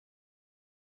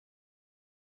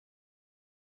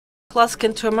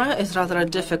Klatskin tumor is rather a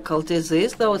difficult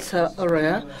disease, though it's a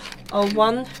rare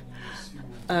one,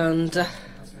 and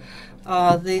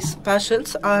these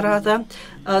patients are rather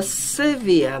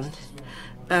severe,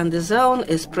 and the zone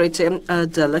is pretty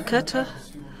delicate.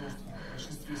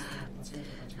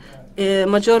 A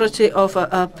majority of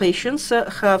patients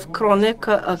have chronic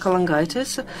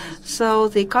cholangitis, so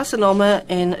the carcinoma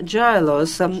in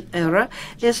Gilos area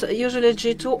is usually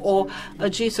G2 or a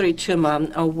G3 tumor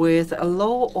with a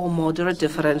low or moderate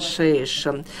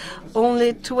differentiation.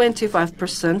 Only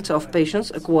 25% of patients,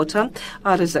 a quarter,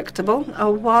 are resectable.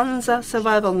 One's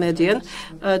survival median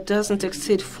doesn't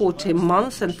exceed 40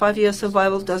 months, and 5-year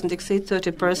survival doesn't exceed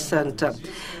 30%.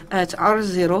 At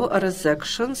R0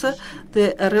 resections,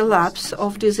 the relapse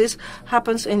of disease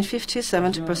happens in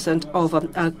 50–70% of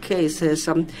cases.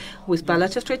 With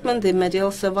palliative treatment, the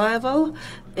median survival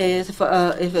is,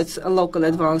 if it's a local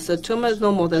advanced tumor,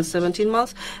 no more than 17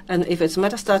 months, and if it's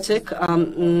metastatic,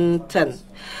 10.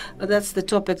 That's the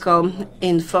topical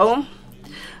info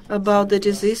about the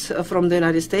disease from the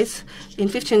United States. In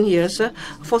 15 years,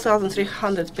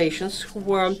 4,300 patients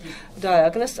were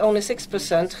diagnosed. Only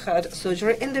 6% had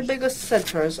surgery in the biggest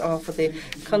centers of the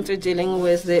country dealing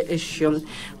with the issue.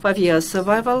 5-year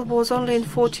survival was only in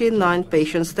 49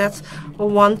 patients. That's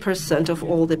 1% of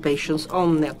all the patients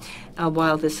only.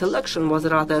 While the selection was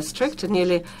rather strict,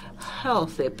 nearly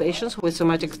healthy patients with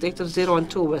somatic state of 0 and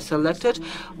 2 were selected,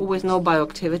 with no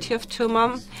bioactivity of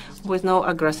tumor, with no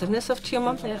aggressiveness of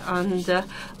tumor, and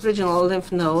regional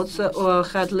lymph nodes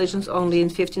had lesions only in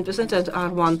 15%, and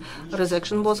R1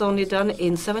 resection was only done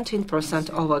in 17%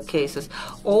 of our cases.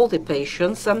 All the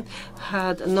patients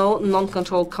had no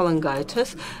non-controlled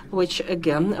cholangitis, which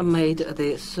again made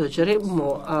the surgery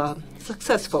more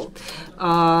successful.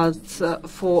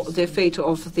 For the fate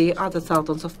of the other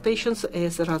thousands of patients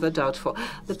is rather doubtful.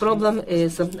 The problem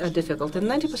is difficult. In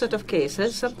 90% of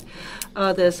cases,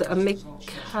 there's a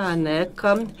mechanic,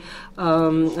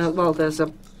 there's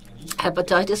a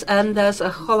hepatitis and there's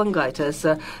a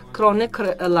cholangitis, chronic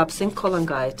relapsing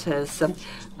cholangitis.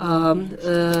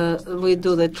 We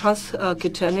do the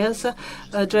transcutaneous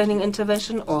draining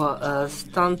intervention or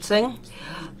stanting.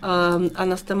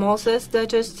 Anastomosis,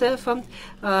 digestive,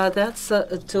 that's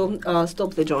to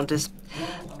stop the jaundice.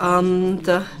 And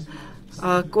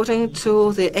according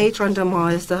to the 8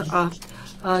 randomized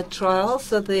trials,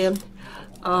 the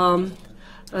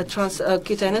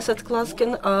transcutaneous at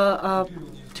Klatskin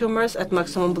tumors at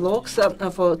maximum blocks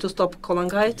to stop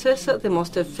cholangitis, the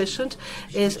most efficient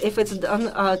is if it's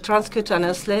done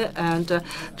transcutaneously and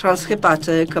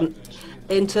transhepatic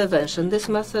intervention. This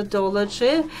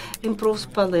methodology improves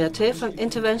palliative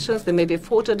interventions. There may be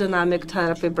photodynamic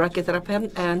therapy,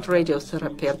 brachytherapy, and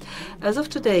radiotherapy. As of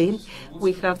today,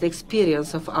 we have the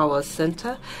experience of our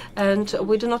center, and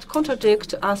we do not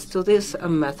contradict as to this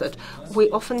method. We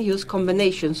often use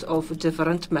combinations of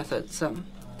different methods.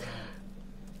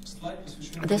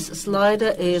 This slide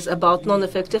is about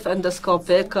non-effective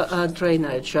endoscopic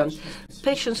drainage.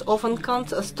 Patients often can't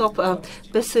stop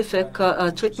specific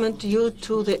treatment due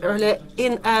to the early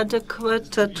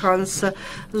inadequate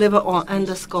trans-liver or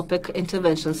endoscopic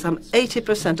interventions. Some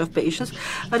 80% of patients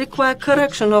require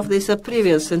correction of these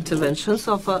previous interventions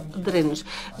of drainage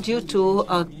due to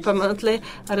permanently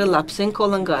relapsing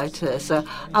cholangitis.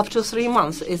 Up to 3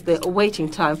 months is the waiting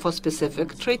time for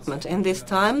specific treatment. In this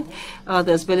time,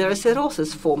 there's biliary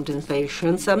cirrhosis formed in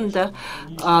patients, and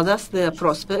thus their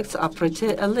prospects are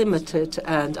pretty limited,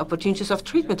 and opportunities of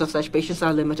treatment of such patients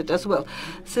are limited as well,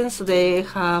 since they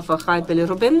have a high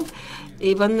bilirubin,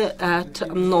 even at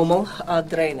normal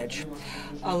drainage.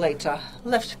 Later,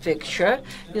 left picture,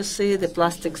 you see the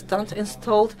plastic stent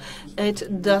installed.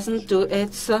 It doesn't do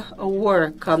its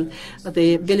work.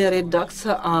 The biliary ducts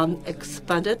are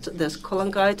expanded. There's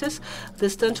cholangitis. The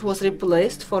stent was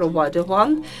replaced for a wider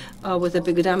one with a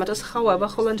bigger diameter. However,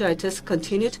 cholangitis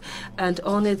continued, and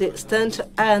only the stent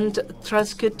and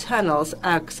transcutaneous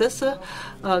access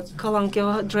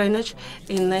cholangial drainage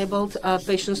enabled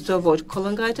patients to avoid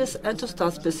cholangitis and to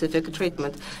start specific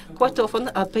treatment. Quite often,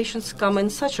 patients come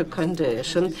in such a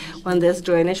condition when there's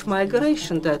drainage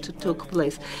migration that took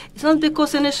place. It's not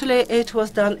because initially it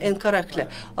was done incorrectly.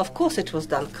 Of course it was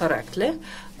done correctly,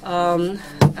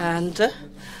 and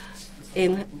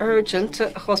in urgent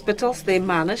hospitals they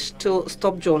managed to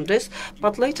stop jaundice,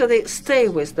 but later they stay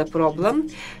with the problem,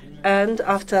 and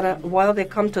after a while they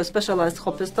come to a specialized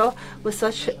hospital with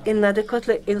such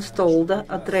inadequately installed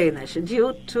drainage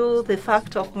due to the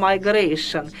fact of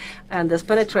migration and this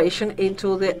penetration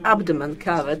into the abdomen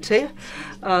cavity.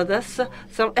 Thus,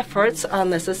 some efforts are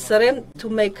necessary to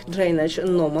make drainage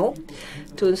normal,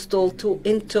 to install two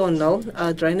internal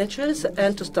drainages,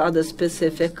 and to start a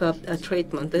specific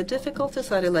treatment. The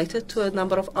difficulties are related to a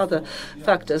number of other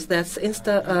factors. That's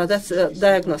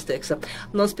diagnostics,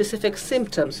 non-specific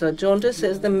symptoms. Jaundice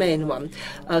is the main one.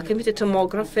 Computed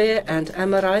tomography and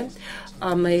MRI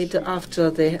are made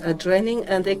after the draining,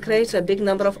 and they create a big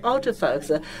number of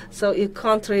artifacts. So you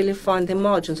can't really find the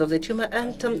margins of the tumor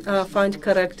and find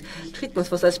correct treatments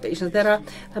for such patients. There are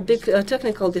big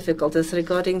technical difficulties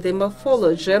regarding the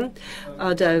morphology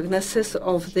diagnosis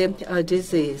of the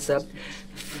disease.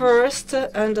 First,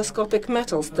 endoscopic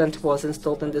metal stent was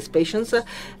installed in these patients.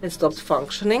 It stopped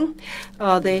functioning.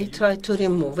 They tried to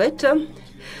remove it.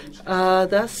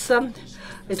 Thus,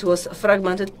 it was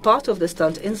fragmented. Part of the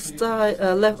stent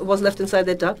was left inside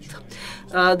the duct.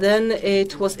 Then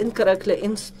it was incorrectly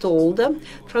installed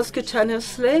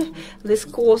transcutaneously. This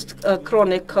caused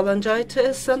chronic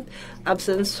cholangitis,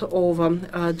 absence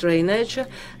of drainage,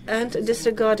 and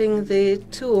disregarding the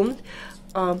two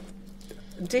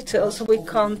details, we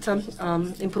can't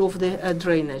improve the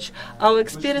drainage. Our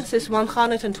experience is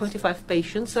 125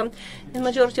 patients. In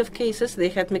majority of cases, they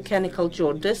had mechanical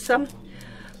jaundice.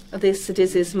 This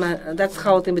disease, that's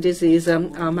how the disease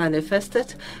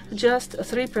manifested. Just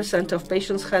 3% of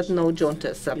patients had no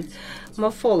jaundice.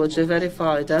 Morphology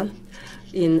verified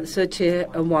in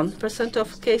 31%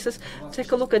 of cases.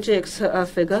 Take a look at GX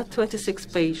figure, 26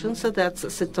 patients. That's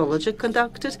cytology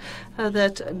conducted.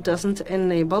 That doesn't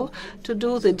enable to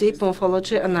do the deep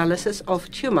morphology analysis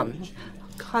of tumor.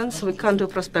 Hence, we can't do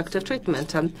prospective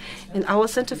treatment. In our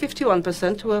center,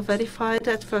 51% were verified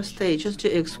at first stages.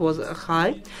 GX was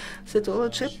high,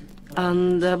 cytology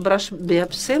and brush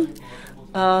biopsy,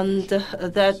 and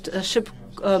that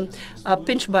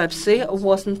pinch biopsy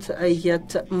wasn't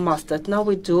yet mastered. Now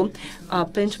we do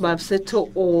pinch biopsy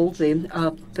to all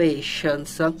the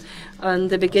patients. In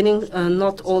the beginning,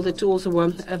 not all the tools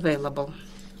were available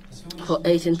for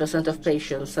 18% of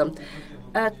patients.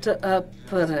 At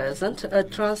present,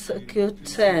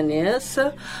 transcutaneous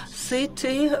CT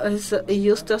is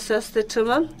used to assess the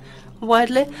tumor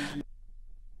widely.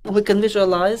 We can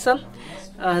visualize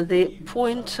the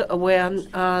point where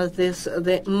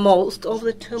the most of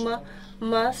the tumor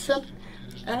mass,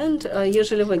 and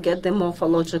usually we get the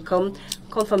morphological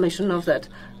confirmation of that.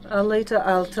 Later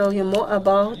I'll tell you more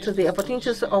about the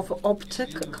opportunities of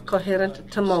optic coherent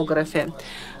tomography.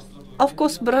 Of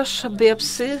course, brush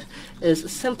biopsy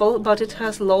is simple, but it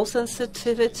has low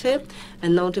sensitivity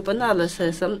and no deep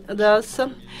analysis. Thus,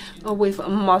 we've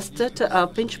mastered a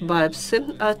pinch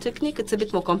biopsy technique. It's a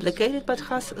bit more complicated, but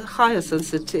has higher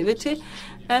sensitivity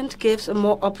and gives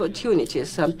more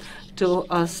opportunities to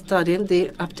study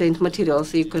the obtained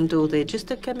materials. You can do the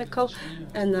histochemical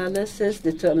analysis,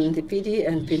 determine the PD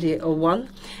and PD-1,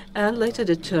 and later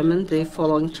determine the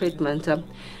following treatment.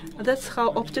 That's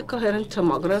how optic-coherent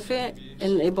tomography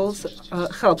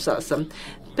helps us.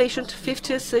 Patient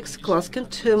 56, Klatskin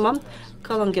tumor,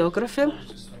 cholangiography,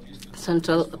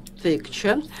 central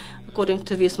picture, according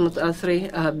to Vismut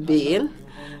 3B.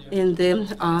 In the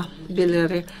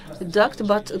biliary duct,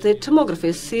 but the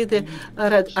tomography, see the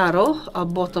red arrow,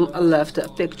 bottom left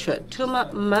picture.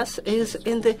 Tumor mass is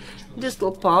in the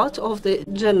distal part of the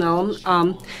general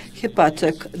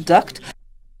hepatic duct.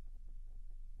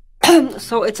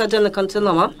 So it's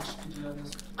adenocarcinoma.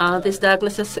 This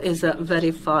diagnosis is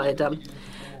verified.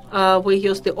 We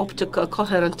used the optic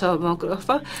coherent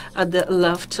tomographer at the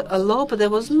left lobe. There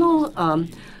was no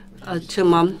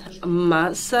tumor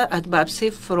mass at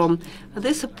biopsy. From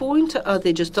this point,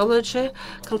 the histology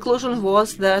conclusion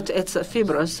was that it's a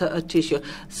fibrous tissue.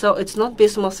 So it's not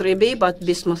bismuth 3B, but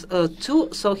bismuth 2,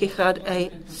 so he had a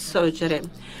surgery.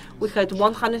 We had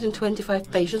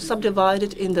 125 patients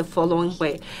subdivided in the following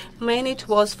way. Mainly it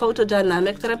was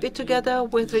photodynamic therapy together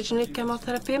with regional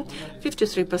chemotherapy,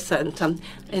 53%.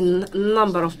 In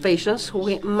number of patients,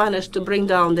 we managed to bring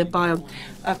down the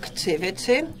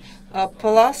bioactivity,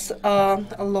 plus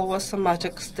lower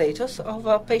somatic status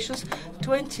of patients.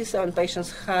 27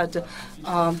 patients had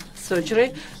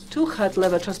surgery. 2 had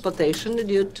liver transplantation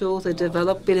due to the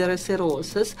developed biliary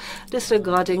cirrhosis,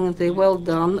 disregarding the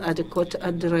well-done adequate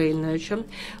drainage.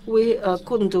 We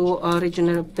couldn't do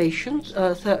regeneration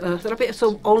therapy,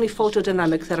 so only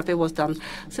photodynamic therapy was done.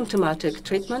 Symptomatic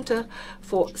treatment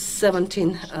for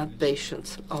 17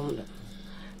 patients only.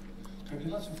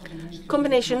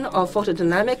 Combination of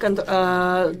photodynamic and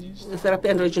therapy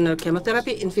and regional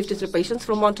chemotherapy in 53 patients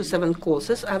from 1 to 7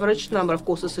 courses. Average number of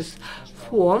courses is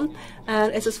 4.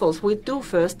 And as follows: we do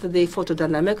first the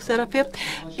photodynamic therapy,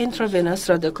 intravenous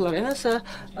radiochlorinis,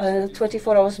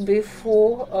 24 hours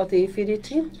before the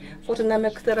VDT,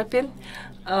 photodynamic therapy.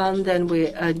 And then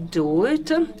we do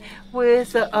it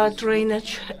with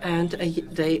drainage, and a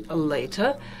day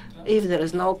later, if there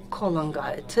is no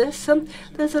cholangitis,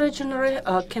 there's a regional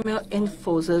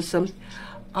chemoinfusions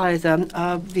either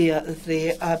via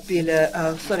the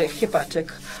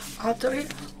hepatic artery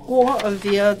or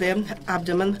via the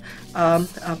abdomen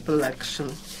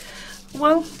ablaction.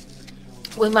 Well,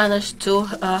 we managed to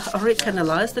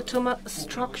recanalize the tumor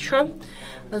structure.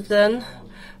 Then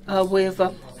we've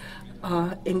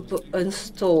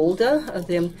installed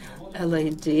the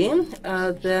LAD.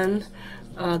 Then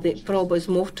the probe is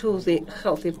moved to the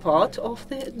healthy part of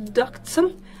the ducts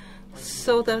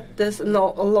so that there's no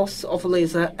loss of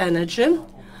laser energy,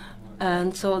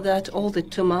 and so that all the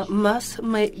tumor mass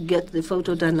may get the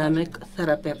photodynamic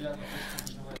therapy.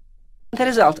 The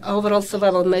result, overall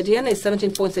survival median is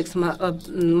 17.6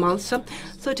 months.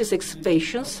 36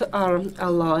 patients are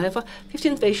alive.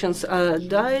 15 patients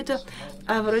died.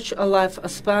 Average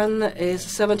lifespan is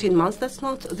 17 months. That's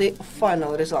not the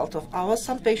final result of ours.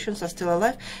 Some patients are still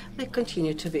alive. They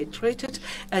continue to be treated,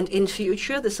 and in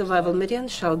future the survival median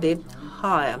shall be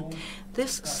higher.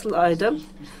 This slide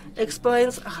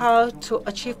explains how to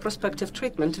achieve prospective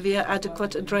treatment via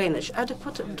adequate drainage.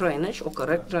 Adequate drainage or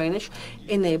correct drainage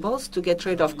enables to get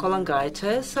rid of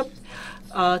cholangitis,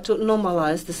 to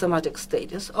normalize the somatic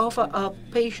status of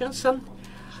patients.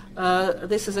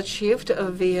 This is achieved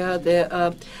via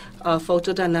the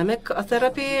photodynamic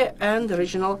therapy and the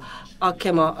regional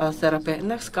chemotherapy.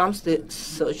 Next comes the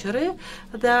surgery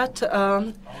that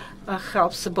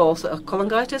helps both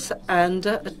cholangitis and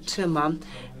tumor.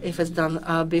 If it's done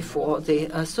before the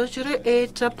surgery,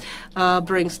 it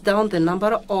brings down the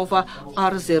number of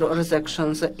R0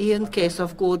 resections. In case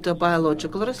of good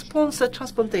biological response,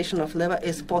 transplantation of liver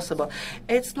is possible.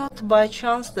 It's not by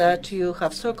chance that you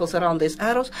have circles around these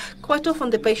arrows. Quite often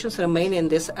the patients remain in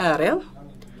this area.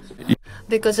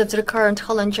 Because of the recurrent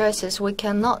cholangitis, we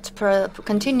cannot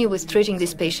continue with treating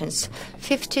these patients.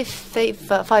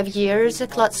 55 years,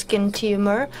 Klatskin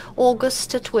tumor,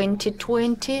 August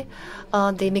 2020,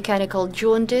 the mechanical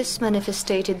jaundice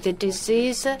manifested the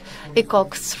disease,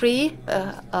 ECOG3,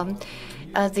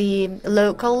 the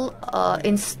local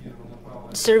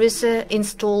service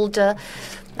installed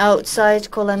outside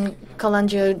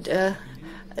cholangio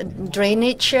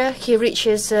drainage. He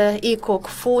reaches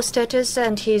ECOG4 status,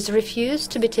 and he is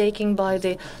refused to be taken by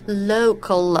the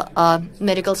local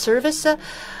medical service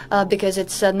because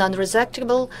it's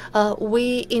non-resectable.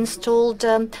 We installed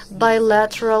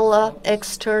bilateral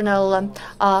external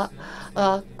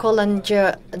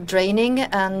cholangio draining,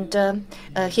 and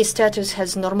his status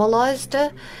has normalized,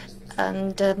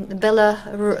 and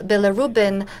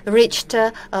bilirubin reached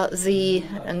the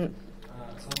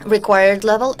required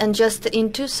level, and just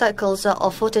in 2 cycles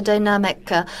of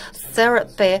photodynamic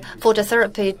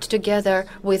phototherapy together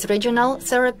with regional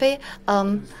therapy,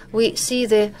 we see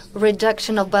the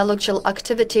reduction of biological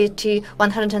activity to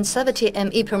 170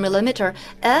 ME per millimeter,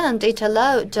 and it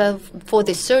allowed for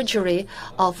the surgery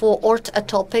for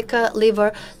orthotopic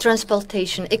liver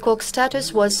transplantation. ECOG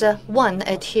status was 1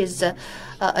 at his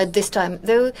at this time,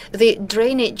 though the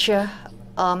drainage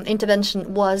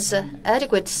intervention was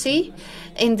adequate. See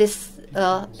in this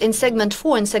in segment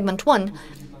 4 and segment 1,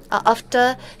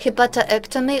 after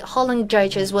hepatectomy,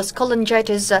 cholangitis,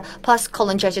 past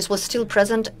cholangitis was still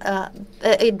present.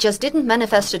 It just didn't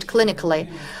manifest it clinically.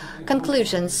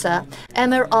 Conclusions: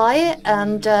 MRI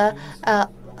and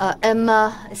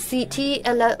MCT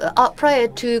prior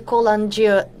to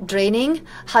cholangio draining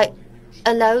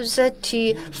allows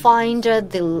to find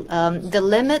the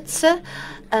limits.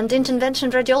 And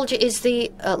intervention radiology is the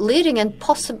leading and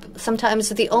sometimes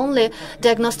the only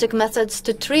diagnostic methods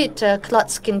to treat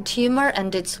Klatskin tumor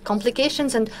and its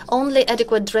complications, and only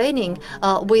adequate draining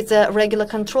with regular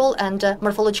control and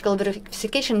morphological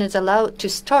verification is allowed to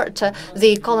start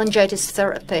the cholangitis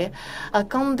therapy.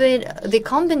 The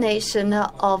combination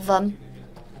of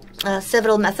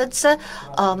several methods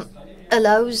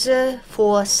allows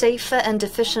for safe and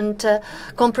efficient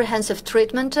comprehensive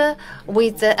treatment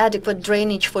with adequate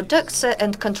drainage for ducts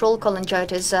and control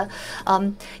cholangitis.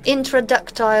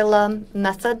 Intraductile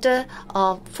method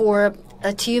for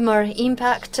tumor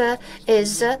impact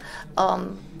is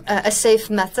a safe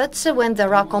method when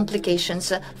there are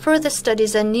complications. Further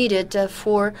studies are needed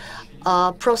for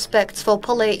prospects for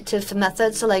palliative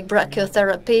methods like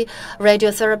brachytherapy,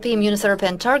 radiotherapy, immunotherapy,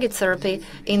 and target therapy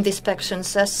in these patients.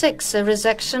 6.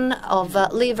 Resection of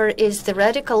liver is the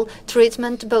radical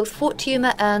treatment both for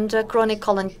tumor and chronic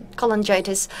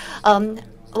cholangitis.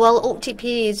 Well,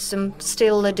 OTP is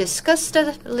still discussed,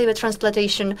 liver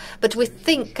transplantation, but we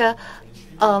think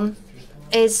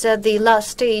is the last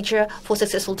stage for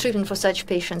successful treatment for such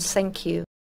patients. Thank you.